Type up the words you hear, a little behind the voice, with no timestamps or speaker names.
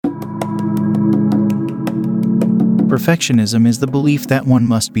Perfectionism is the belief that one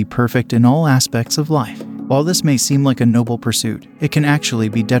must be perfect in all aspects of life. While this may seem like a noble pursuit, it can actually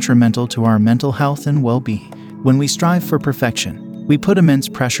be detrimental to our mental health and well-being. When we strive for perfection, we put immense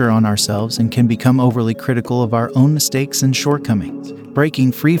pressure on ourselves and can become overly critical of our own mistakes and shortcomings.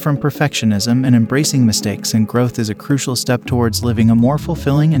 Breaking free from perfectionism and embracing mistakes and growth is a crucial step towards living a more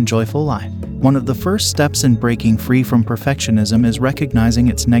fulfilling and joyful life. One of the first steps in breaking free from perfectionism is recognizing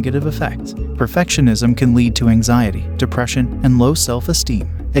its negative effects. Perfectionism can lead to anxiety, depression, and low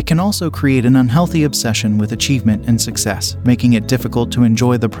self-esteem. It can also create an unhealthy obsession with achievement and success, making it difficult to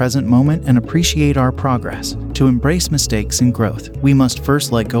enjoy the present moment and appreciate our progress. To embrace mistakes and growth, we must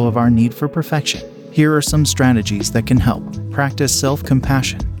first let go of our need for perfection. Here are some strategies that can help. Practice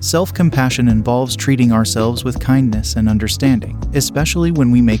self-compassion. Self-compassion involves treating ourselves with kindness and understanding, especially when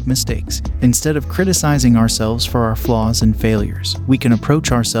we make mistakes. Instead of criticizing ourselves for our flaws and failures, we can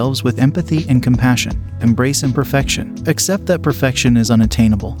approach ourselves with empathy and compassion. Embrace imperfection. Accept that perfection is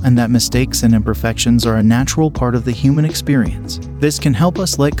unattainable and that mistakes and imperfections are a natural part of the human experience. This can help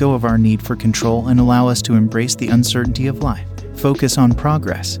us let go of our need for control and allow us to embrace the uncertainty of life. Focus on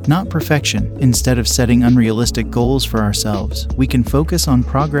progress, not perfection. Instead of setting unrealistic goals for ourselves, we can focus on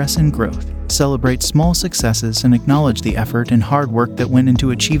progress and growth. Celebrate small successes and acknowledge the effort and hard work that went into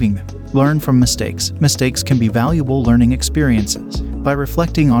achieving them. Learn from mistakes. Mistakes can be valuable learning experiences. By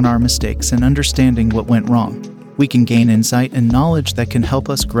reflecting on our mistakes and understanding what went wrong, we can gain insight and knowledge that can help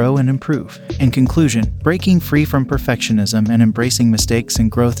us grow and improve. In conclusion, breaking free from perfectionism and embracing mistakes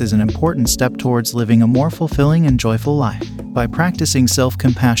and growth is an important step towards living a more fulfilling and joyful life. By practicing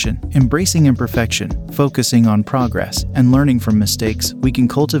self-compassion, embracing imperfection, focusing on progress, and learning from mistakes, we can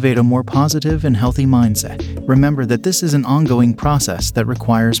cultivate a more positive and healthy mindset. Remember that this is an ongoing process that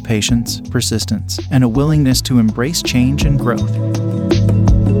requires patience, persistence, and a willingness to embrace change and growth.